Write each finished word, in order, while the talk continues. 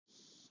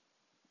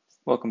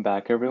Welcome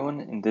back, everyone.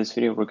 In this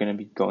video, we're going to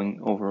be going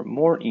over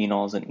more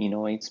enols and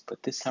enolates,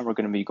 but this time we're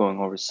going to be going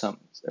over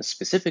a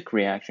specific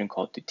reaction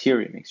called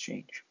deuterium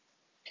exchange.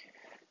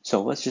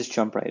 So let's just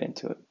jump right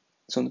into it.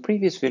 So in the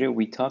previous video,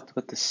 we talked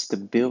about the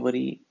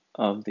stability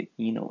of the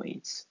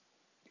enolates.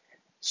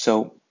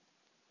 So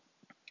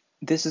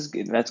that's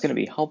going to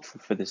be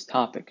helpful for this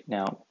topic.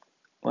 Now,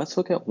 let's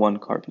look at one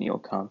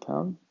carbonyl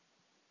compound.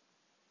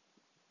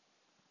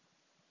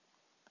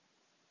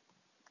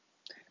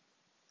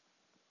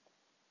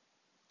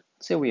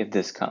 Say we have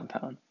this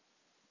compound.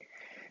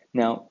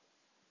 Now,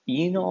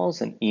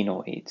 enols and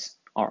enolates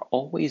are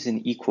always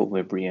in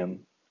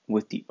equilibrium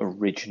with the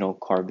original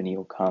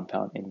carbonyl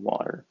compound in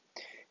water.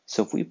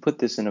 So if we put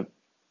this in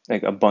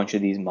a bunch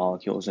of these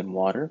molecules in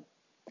water,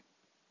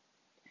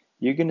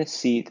 you're going to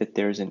see that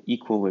there's an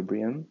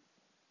equilibrium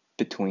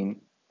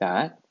between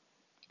that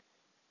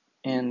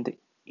and the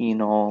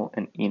enol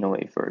and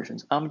enolate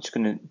versions. I'm just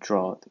going to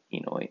draw the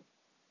enolate.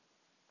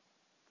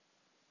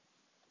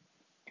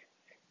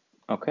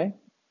 Okay?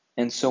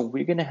 And so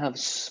we're going to have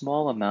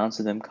small amounts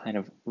of them kind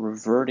of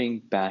reverting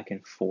back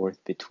and forth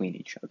between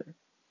each other.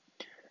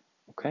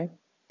 Okay?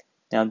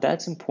 Now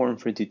that's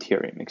important for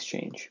deuterium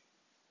exchange.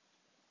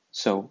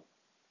 So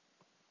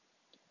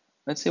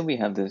let's say we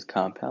have this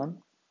compound,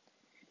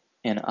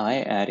 and I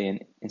add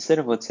in, instead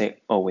of let's say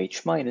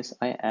OH minus,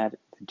 I add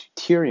the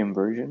deuterium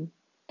version,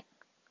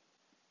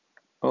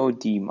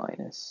 OD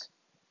minus.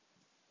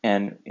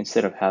 And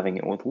instead of having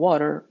it with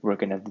water, we're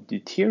going to have the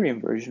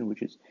deuterium version,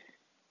 which is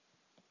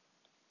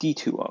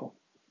D2O.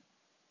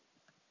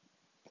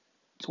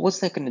 So what's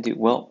that going to do?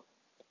 Well,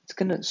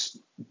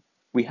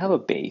 we have a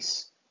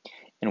base,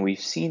 and we've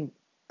seen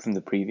from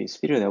the previous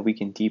video that we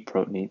can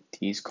deprotonate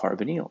these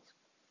carbonyls.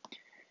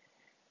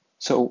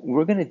 So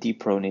we're going to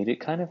deprotonate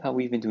it kind of how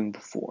we've been doing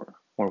before,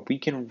 or we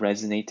can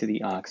resonate to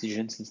the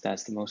oxygen since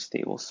that's the most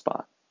stable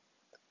spot.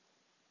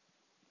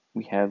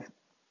 We have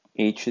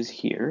H's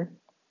here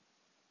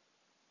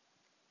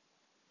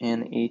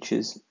and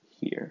H's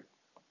here.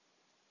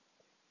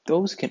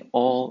 Those can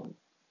all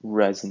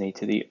resonate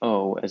to the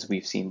O, as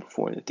we've seen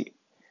before, that the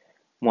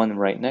one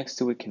right next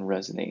to it can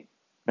resonate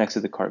next to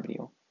the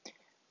carbonyl.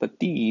 But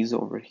these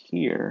over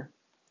here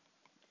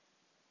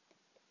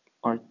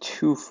are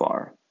too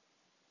far.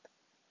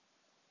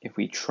 If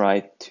we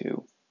try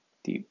to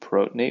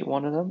deprotonate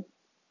one of them,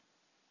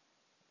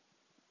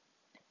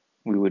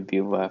 we would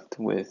be left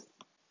with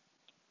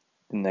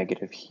the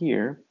negative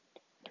here.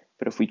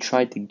 But if we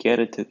tried to get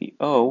it to the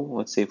O,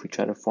 let's say if we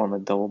try to form a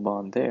double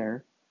bond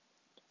there,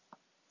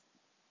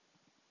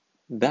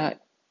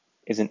 that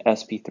is an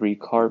sp3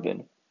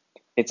 carbon.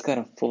 It's got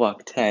a full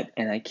octet,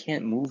 and I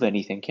can't move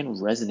anything, can't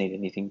resonate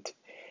anything to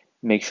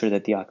make sure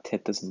that the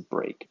octet doesn't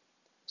break.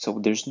 So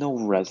there's no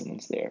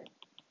resonance there.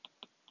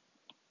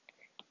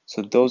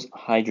 So those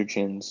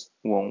hydrogens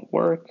won't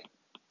work.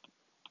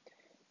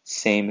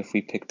 Same if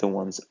we pick the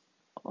ones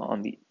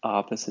on the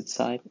opposite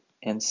side,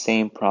 and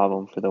same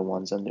problem for the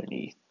ones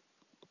underneath.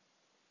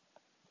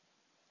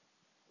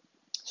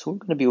 So we're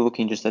going to be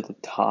looking just at the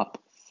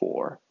top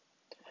four.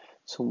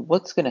 So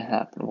what's going to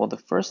happen? Well, the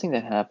first thing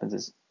that happens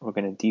is we're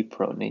going to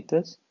deprotonate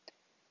this.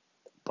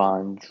 The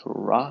bond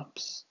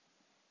drops,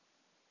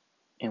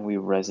 and we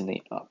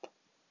resonate up.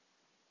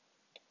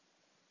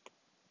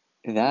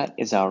 That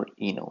is our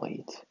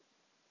enolate.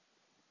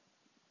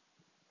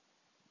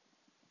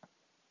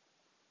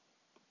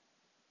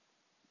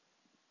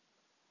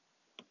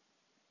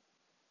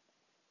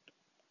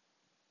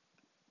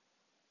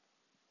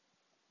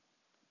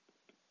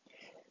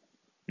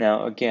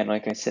 Now, again,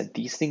 like I said,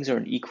 these things are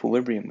in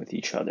equilibrium with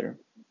each other.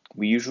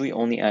 We usually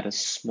only add a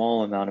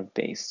small amount of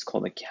base. It's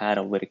called a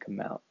catalytic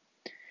amount.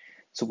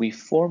 So we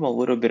form a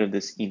little bit of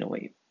this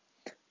enolate.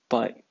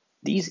 But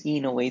these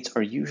enolates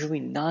are usually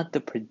not the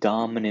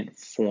predominant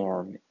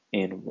form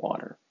in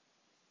water.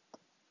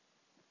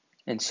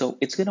 And so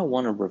it's going to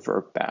want to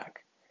revert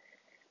back.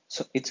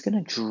 So it's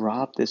going to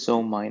drop this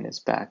O minus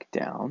back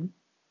down.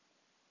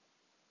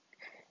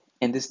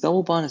 And this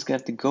double bond is going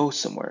to have to go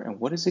somewhere. And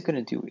what is it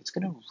going to do? It's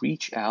going to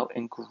reach out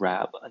and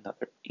grab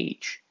another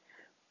H.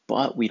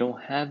 But we don't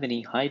have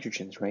any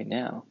hydrogens right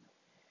now,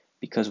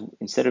 because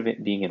instead of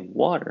it being in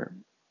water,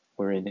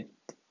 we're in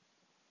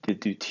the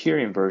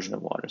deuterium version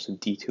of water, so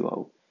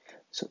D2O.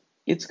 So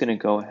it's going to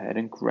go ahead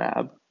and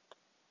grab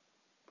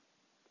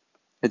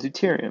a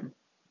deuterium.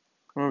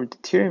 Remember,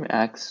 deuterium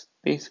acts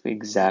basically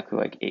exactly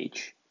like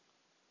H.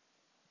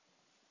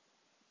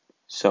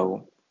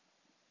 So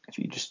if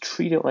you just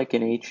treat it like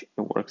an H,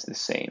 it works the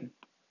same.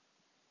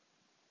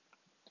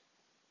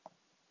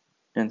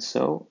 And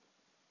so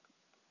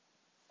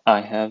I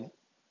have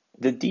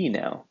the D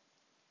now,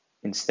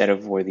 instead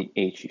of where the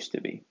H used to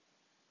be.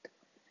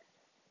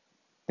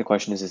 The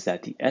question is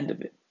that the end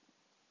of it?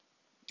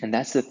 And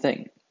that's the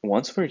thing.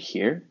 Once we're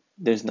here,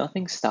 there's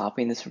nothing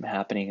stopping this from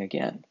happening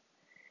again.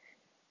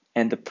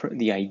 And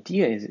the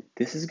idea is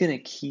this is going to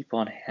keep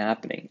on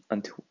happening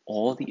until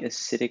all the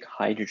acidic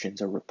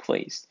hydrogens are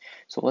replaced.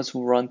 So let's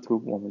run through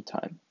one more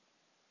time.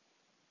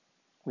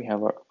 We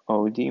have our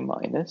OD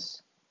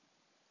minus,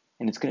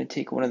 and it's going to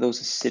take one of those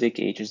acidic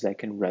H's that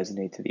can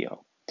resonate to the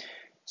O.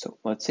 So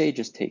let's say it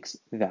just takes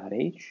that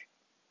H,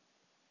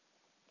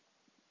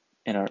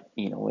 and our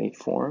enolate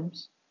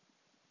forms.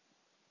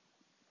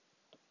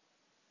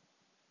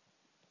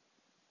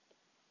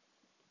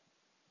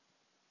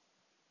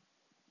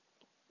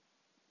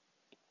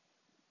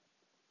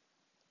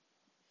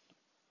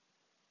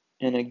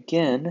 And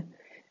again,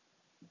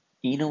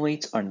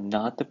 enolates are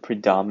not the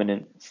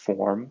predominant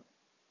form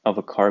of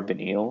a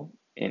carbonyl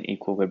in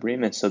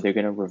equilibrium, and so they're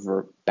going to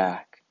revert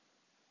back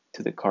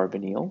to the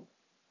carbonyl.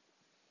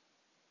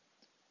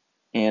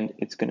 And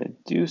it's going to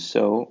do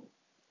so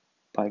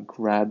by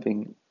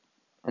grabbing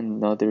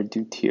another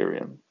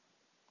deuterium.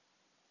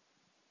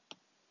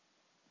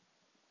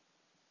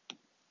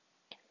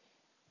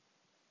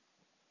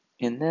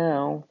 And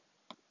now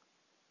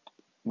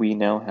we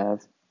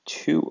have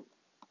two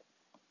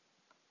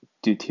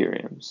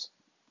deuteriums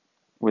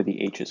where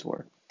the H's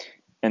were.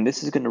 And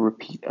this is going to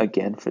repeat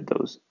again for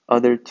those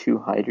other two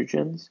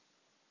hydrogens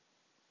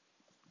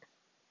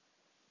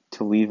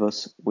to leave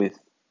us with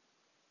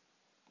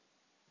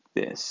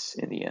this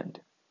in the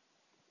end.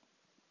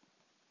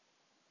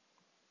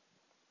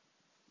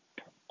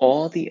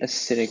 All the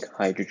acidic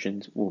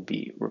hydrogens will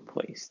be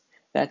replaced.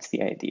 That's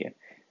the idea.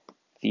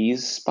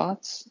 These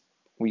spots,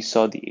 we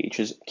saw the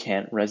H's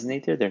can't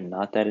resonate there. They're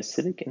not that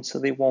acidic, and so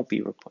they won't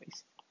be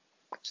replaced.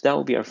 So that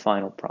will be our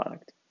final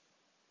product.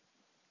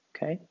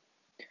 Okay?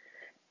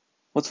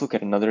 Let's look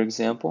at another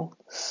example,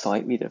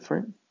 slightly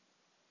different.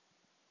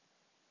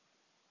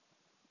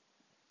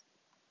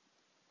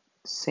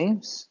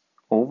 Same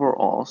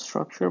overall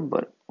structure,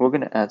 but we're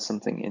going to add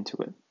something into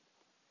it.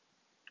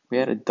 We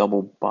add a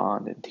double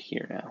bond into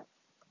here now.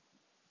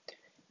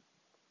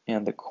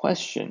 And the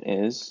question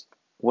is,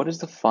 what is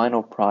the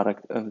final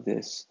product of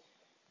this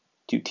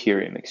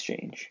deuterium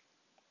exchange?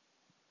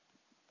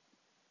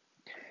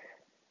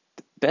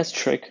 The best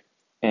trick,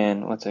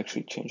 and let's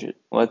actually change it.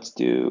 Let's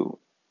do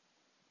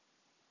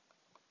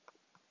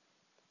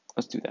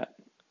that.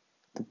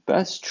 The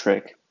best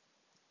trick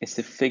is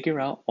to figure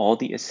out all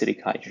the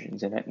acidic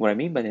hydrogens. And what I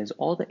mean by that is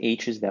all the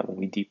H's that when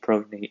we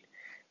deprotonate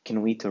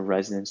can lead to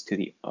resonance to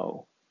the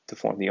O to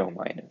form the O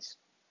minus.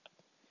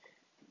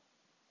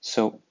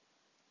 So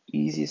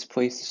easiest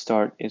place to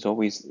start is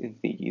always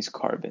these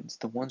carbons,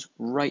 the ones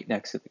right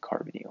next to the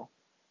carbonyl.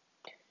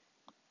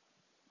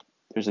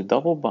 There's a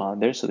double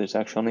bond there, so there's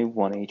actually only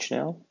one H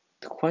now.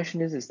 The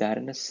question is that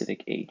an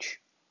acidic H?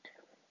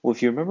 Well,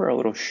 if you remember our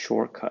little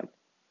shortcut,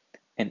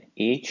 an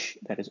H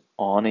that is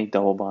on a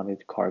double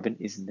bonded carbon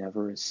is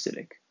never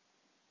acidic.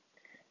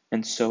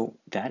 And so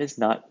that is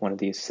not one of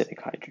the acidic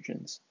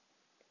hydrogens.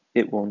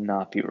 It will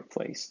not be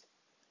replaced.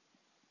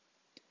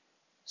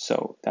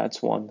 So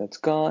that's one that's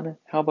gone.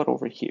 How about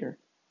over here?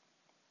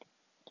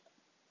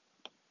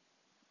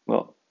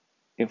 Well,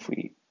 if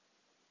we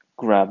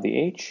grab the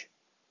H,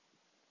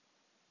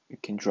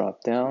 it can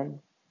drop down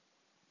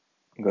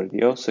and go to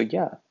the O. So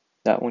yeah,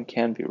 that one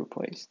can be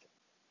replaced.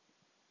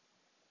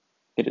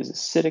 It is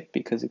acidic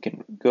because it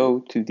can go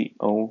to the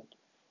O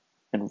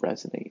and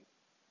resonate.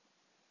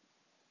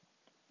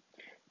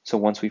 So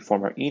once we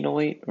form our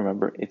enolate,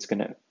 remember it's going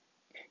to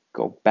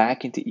go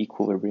back into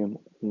equilibrium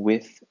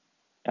with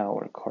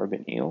our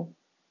carbonyl.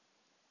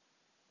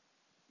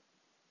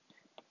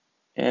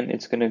 And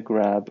it's going to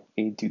grab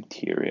a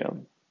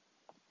deuterium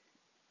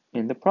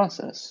in the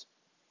process.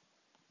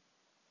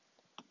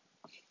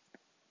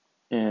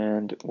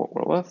 And what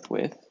we're left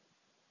with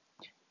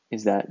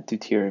is that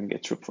deuterium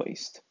gets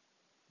replaced.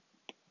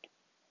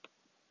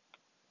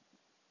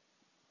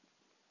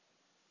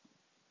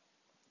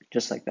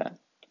 Just like that.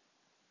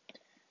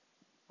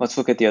 Let's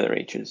look at the other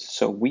H's.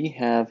 So we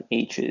have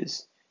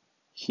H's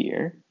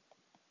here.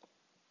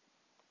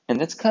 And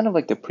that's kind of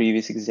like the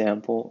previous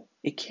example.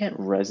 It can't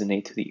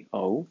resonate to the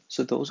O,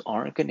 so those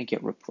aren't going to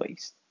get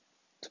replaced.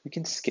 So we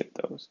can skip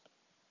those.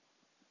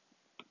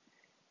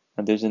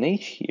 Now there's an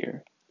H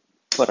here,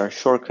 but our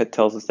shortcut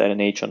tells us that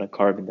an H on a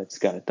carbon that's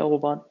got a double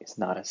bond is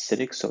not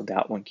acidic, so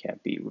that one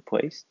can't be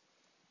replaced.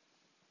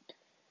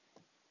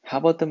 How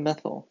about the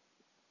methyl?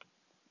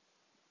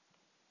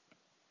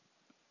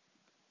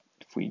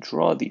 If we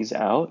draw these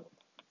out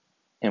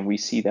and we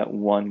see that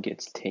one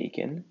gets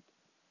taken,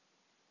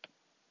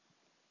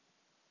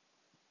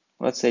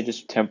 let's say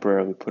just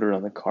temporarily put it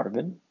on the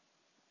carbon.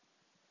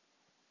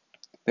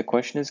 The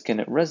question is, can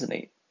it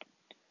resonate?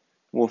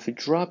 Well, if it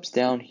drops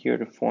down here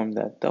to form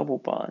that double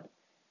bond,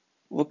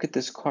 look at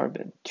this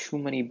carbon, too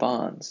many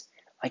bonds.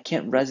 I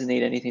can't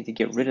resonate anything to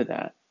get rid of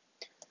that.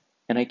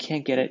 And I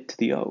can't get it to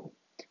the O.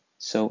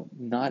 So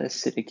not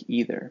acidic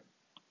either.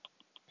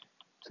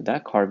 So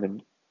that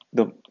carbon,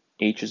 the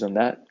H's on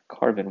that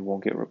carbon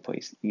won't get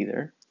replaced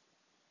either.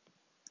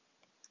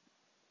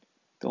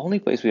 The only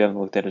place we haven't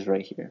looked at is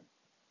right here.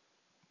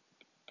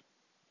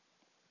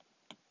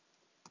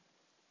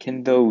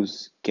 Can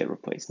those get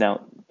replaced?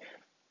 Now,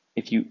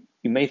 if you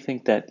may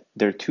think that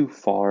they're too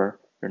far,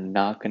 they're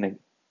not going to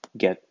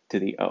get to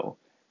the O,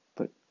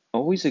 but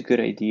always a good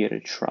idea to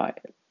try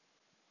it.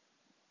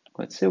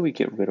 Let's say we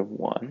get rid of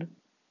one.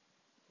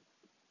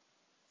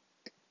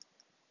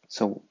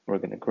 So we're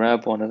going to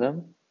grab one of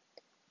them.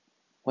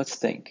 Let's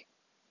think.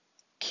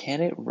 Can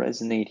it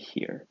resonate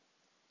here?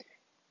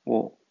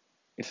 Well,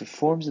 if it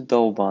forms a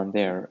double bond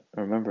there,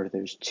 remember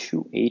there's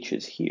two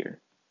H's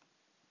here.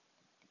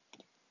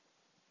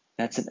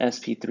 That's an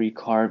sp3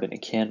 carbon.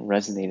 It can't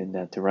resonate in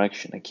that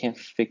direction. I can't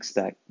fix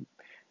that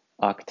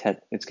octet.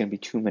 It's going to be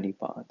too many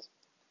bonds.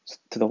 So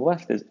to the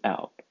left is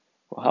out.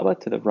 Well, how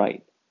about to the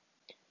right?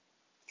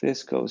 If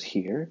this goes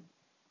here,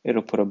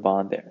 it'll put a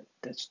bond there.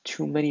 That's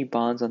too many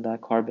bonds on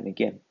that carbon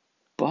again.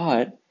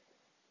 But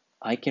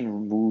I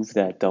can move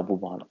that double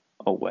bond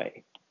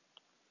away.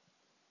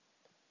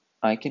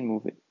 I can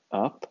move it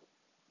up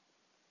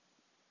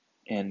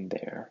and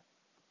there.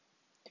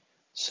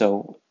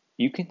 So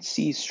you can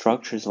see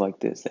structures like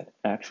this that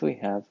actually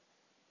have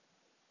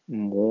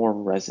more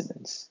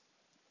resonance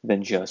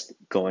than just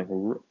going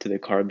to the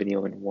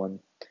carbonyl and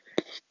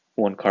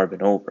one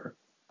carbon over.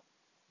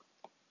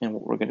 And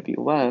what we're going to be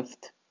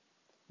left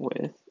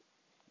with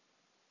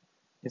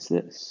is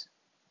this.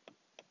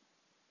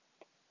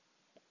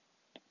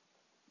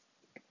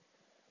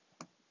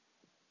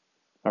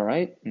 All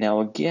right, now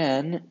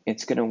again,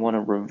 it's going to want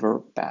to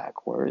revert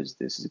back, whereas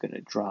this is going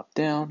to drop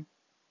down.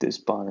 This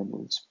bond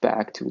moves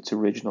back to its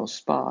original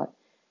spot,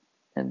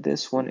 and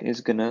this one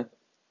is going to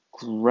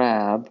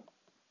grab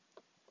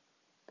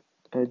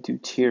a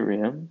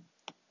deuterium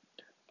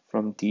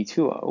from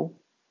D2O,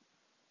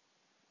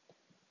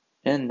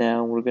 and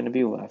now we're going to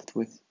be left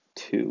with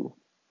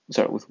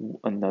with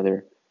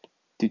another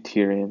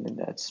deuterium in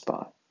that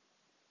spot.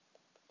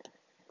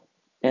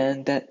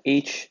 And that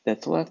H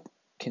that's left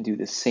can do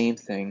the same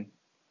thing,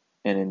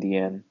 and in the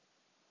end,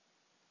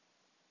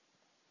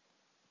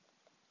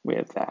 we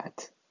have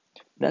that.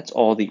 That's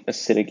all the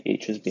acidic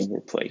H's being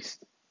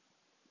replaced.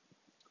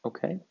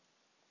 Okay?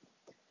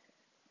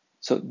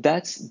 So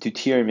that's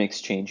deuterium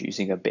exchange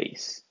using a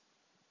base.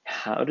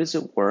 How does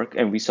it work?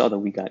 And we saw that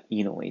we got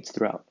enolates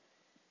throughout.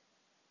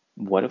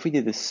 What if we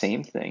did the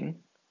same thing,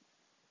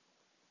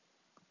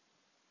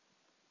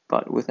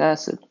 but with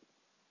acid?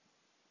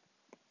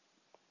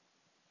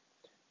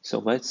 So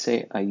let's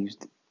say I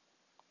used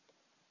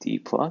D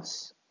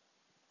plus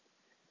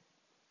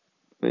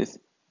with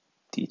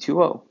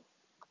D2O.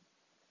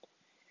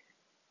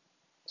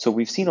 So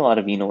we've seen a lot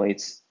of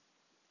enolates.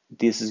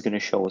 This is going to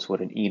show us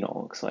what an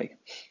enol looks like.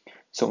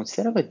 So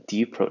instead of a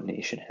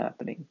deprotonation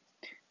happening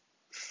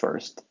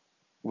first,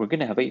 we're going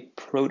to have a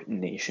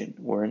protonation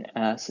or an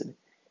acid.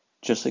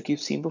 Just like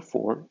you've seen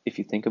before, if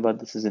you think about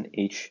this as an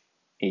H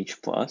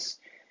plus,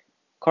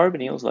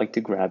 carbonyls like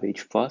to grab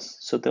H plus,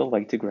 so they'll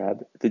like to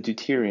grab the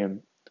deuterium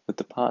with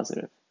the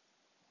positive.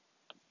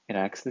 It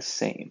acts the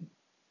same.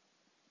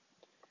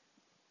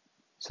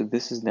 So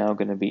this is now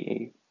going to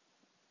be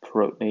a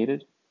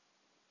protonated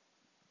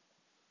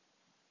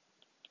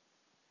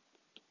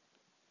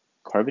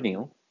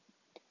carbonyl.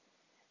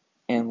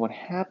 And what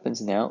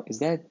happens now is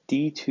that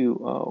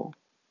D2O,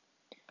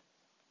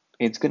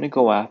 it's going to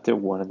go after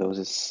one of those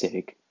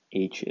acidic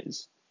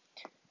H's.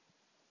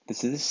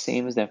 This is the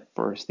same as that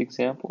first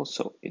example,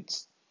 so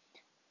it's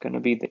going to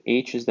be the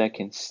H's that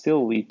can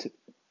still lead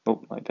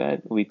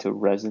to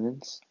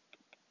resonance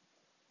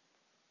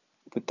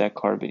with that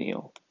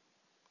carbonyl.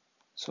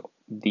 So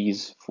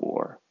these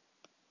four.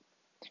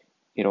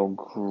 It'll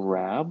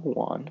grab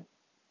one,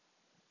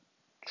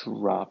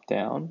 drop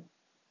down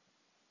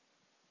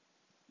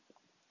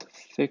to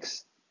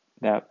fix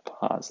that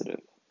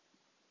positive.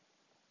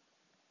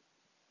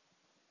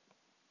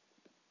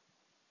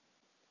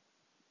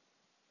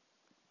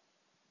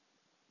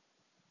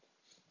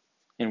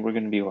 And we're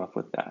going to be left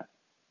with that.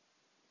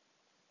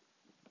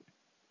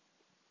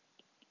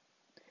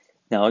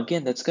 Now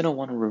again, that's going to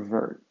want to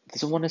revert. It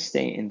doesn't want to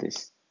stay in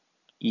this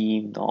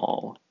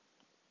enol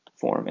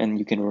form. And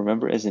you can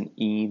remember as an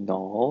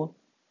enol,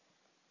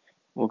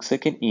 looks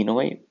like an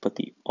enolate, but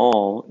the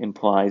ol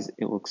implies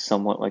it looks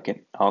somewhat like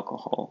an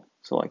alcohol.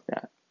 So like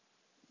that.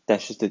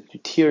 That's just the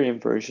deuterium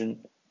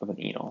version of an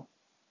enol.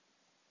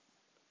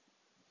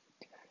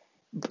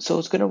 So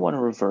it's going to want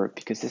to revert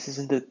because this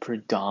isn't the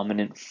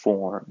predominant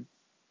form.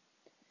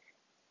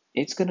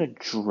 It's going to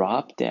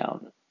drop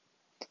down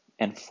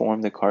and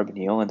form the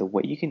carbonyl. And the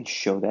way you can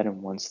show that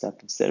in one step,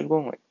 instead of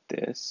going like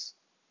this,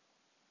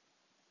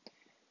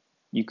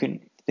 you can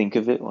think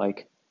of it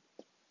like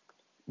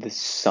the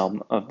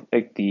sum of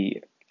like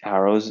the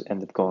arrows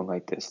end up going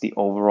like this. The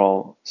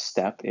overall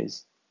step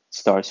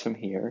starts from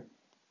here,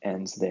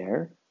 ends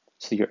there.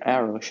 So your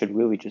arrow should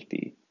really just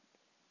be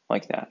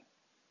like that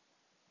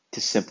to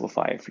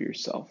simplify it for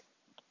yourself.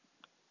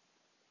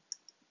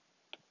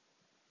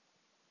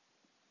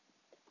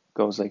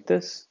 Goes like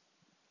this.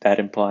 That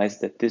implies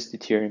that this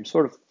deuterium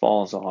sort of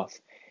falls off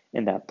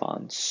and that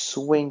bond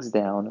swings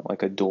down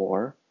like a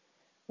door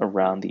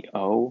around the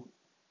O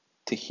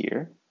to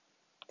here.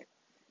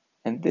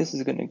 And this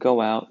is going to go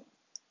out,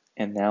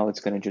 and now it's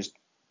going to just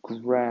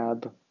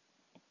grab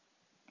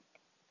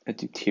a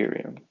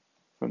deuterium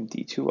from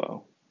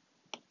D2O.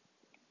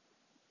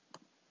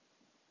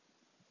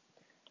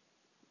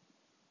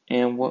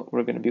 And what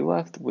we're going to be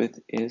left with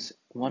is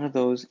one of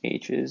those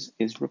H's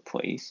is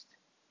replaced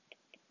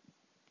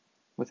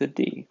with a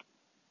D.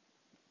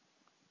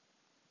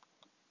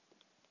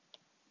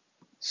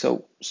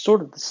 So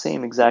sort of the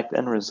same exact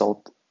end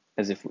result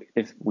as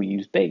if we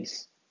use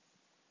base.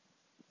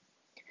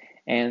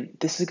 And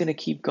this is going to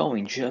keep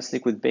going just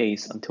like with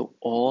base until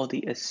all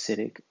the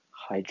acidic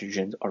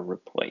hydrogens are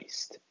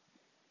replaced.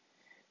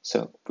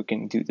 So we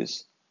can do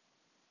this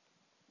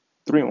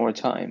 3 more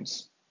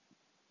times.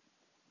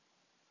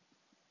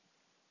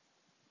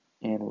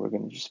 And we're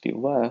going to just be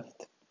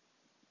left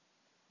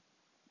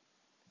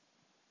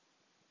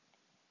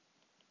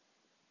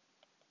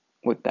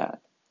with that.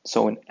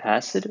 So in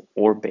acid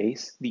or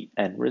base, the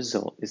end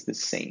result is the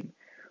same.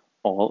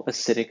 All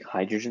acidic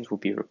hydrogens will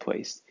be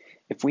replaced.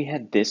 If we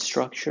had this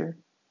structure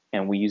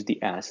and we use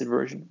the acid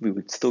version, we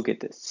would still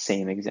get the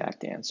same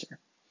exact answer.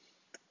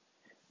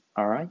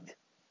 All right?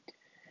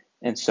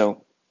 And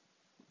so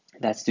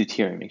that's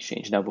deuterium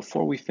exchange. Now,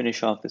 before we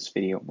finish off this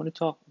video, I'm going to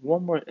talk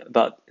one more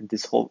about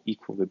this whole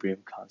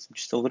equilibrium concept,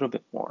 just a little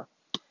bit more.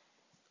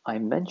 I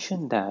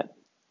mentioned that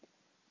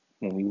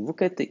when we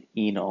look at the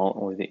enol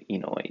or the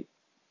enolate,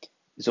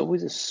 there's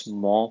always a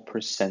small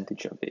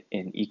percentage of it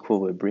in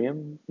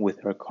equilibrium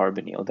with our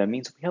carbonyl. That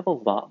means we have a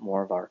lot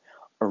more of our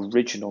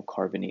original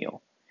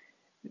carbonyl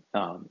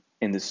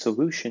in the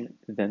solution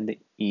than the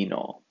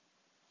enol.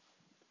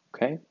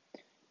 Okay,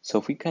 so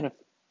if we kind of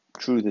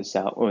drew this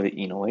out, or the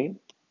enolate,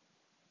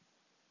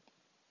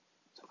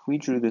 so if we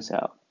drew this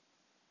out,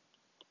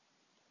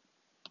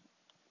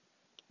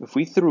 if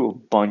we threw a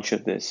bunch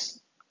of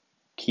this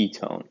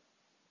ketone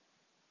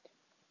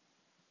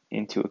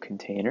into a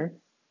container,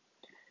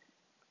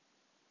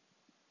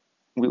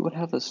 we would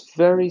have this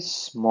very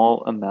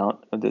small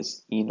amount of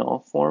this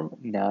enol form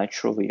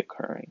naturally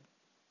occurring,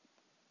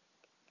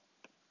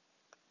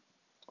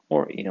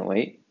 or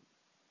enolate.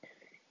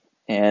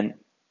 And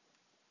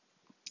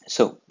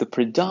so the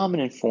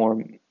predominant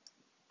form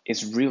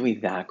is really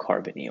that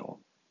carbonyl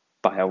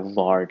by a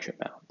large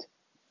amount.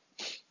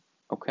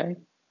 Okay?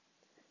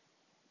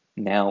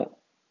 Now,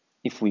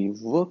 if we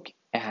look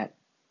at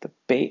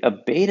a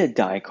beta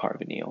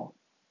dicarbonyl,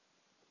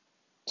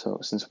 so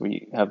since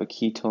we have a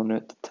ketone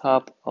at the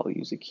top, I'll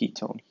use a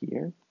ketone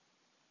here.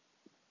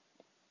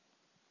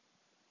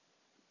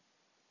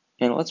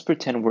 And let's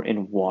pretend we're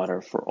in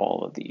water for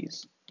all of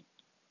these.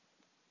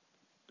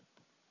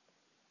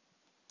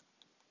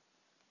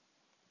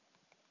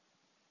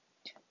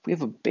 If we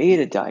have a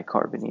beta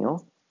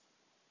dicarbonyl,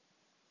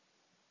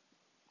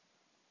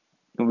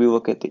 and we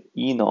look at the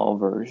enol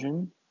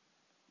version,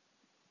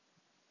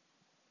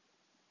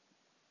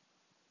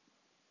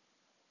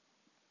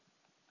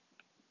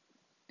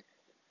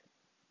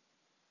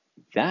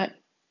 that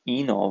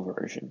enol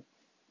version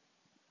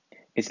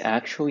is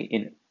actually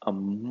in a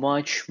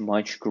much,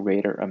 much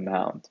greater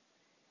amount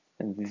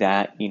than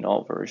that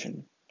enol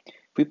version.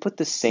 If we put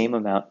the same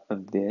amount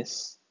of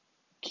this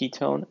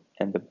ketone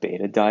and the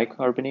beta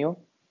dicarbonyl,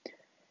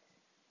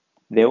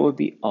 there would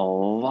be a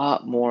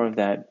lot more of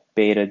that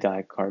beta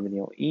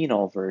dicarbonyl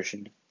enol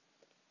version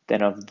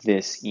than of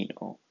this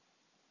enol.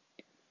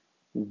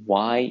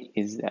 Why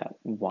is that?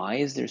 Why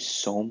is there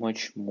so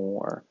much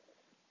more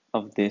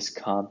of this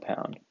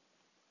compound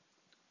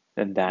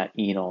than that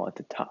enol at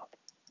the top?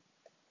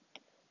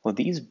 Well,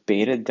 these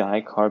beta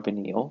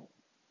dicarbonyl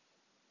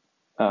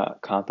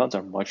compounds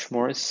are much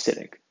more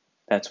acidic.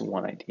 That's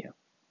one idea.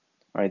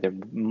 All right, they're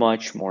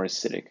much more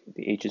acidic.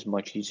 The H is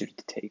much easier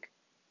to take.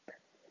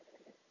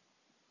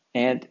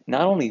 And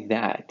not only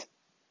that,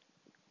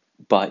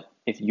 but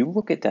if you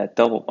look at that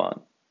double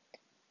bond,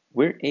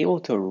 we're able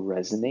to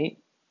resonate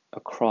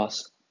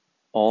across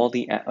all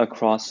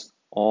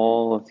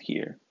of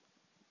here.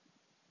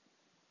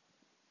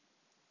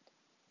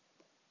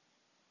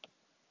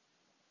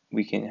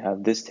 We can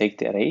have this take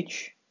that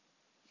H,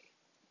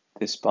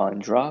 this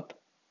bond drop,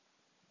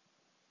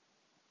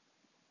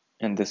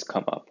 and this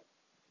come up.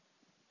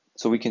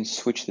 So we can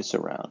switch this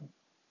around.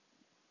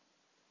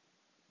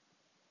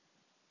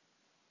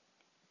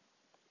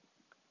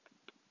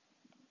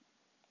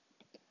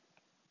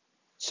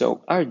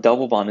 So our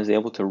double bond is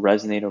able to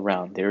resonate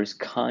around. There's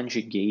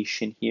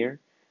conjugation here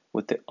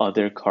with the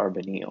other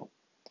carbonyl.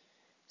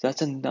 So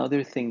that's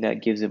another thing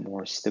that gives it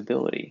more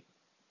stability.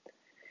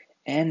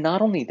 And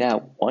not only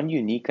that, one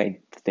unique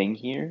thing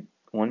here,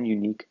 one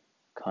unique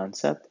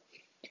concept,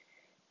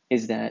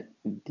 is that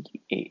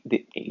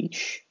the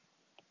H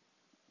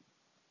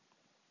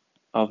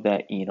of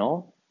that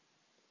enol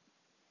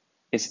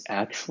is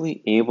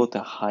actually able to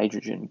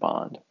hydrogen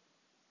bond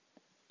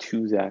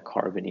to that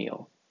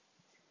carbonyl.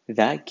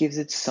 That gives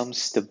it some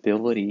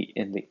stability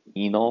in the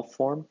enol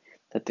form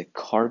that the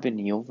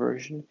carbonyl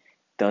version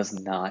does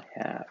not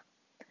have.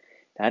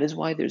 That is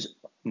why there's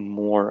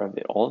more of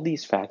it. All of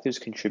these factors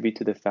contribute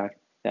to the fact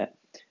that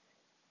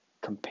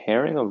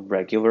comparing a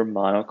regular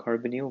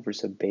monocarbonyl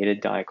versus a beta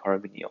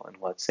dicarbonyl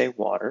in, let's say,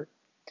 water,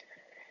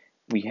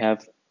 we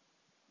have,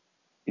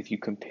 if you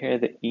compare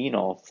the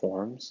enol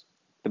forms,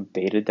 the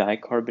beta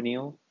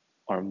dicarbonyl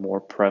are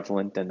more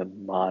prevalent than the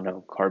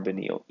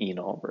monocarbonyl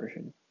enol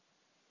version.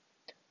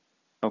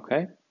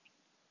 Okay?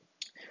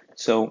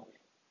 So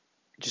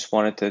just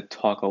wanted to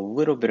talk a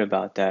little bit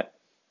about that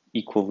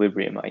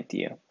equilibrium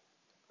idea.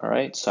 All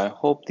right, so I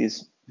hope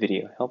this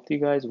video helped you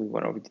guys. We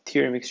went over the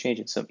deuterium exchange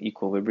and some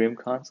equilibrium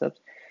concepts,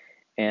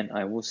 and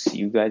I will see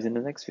you guys in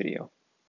the next video.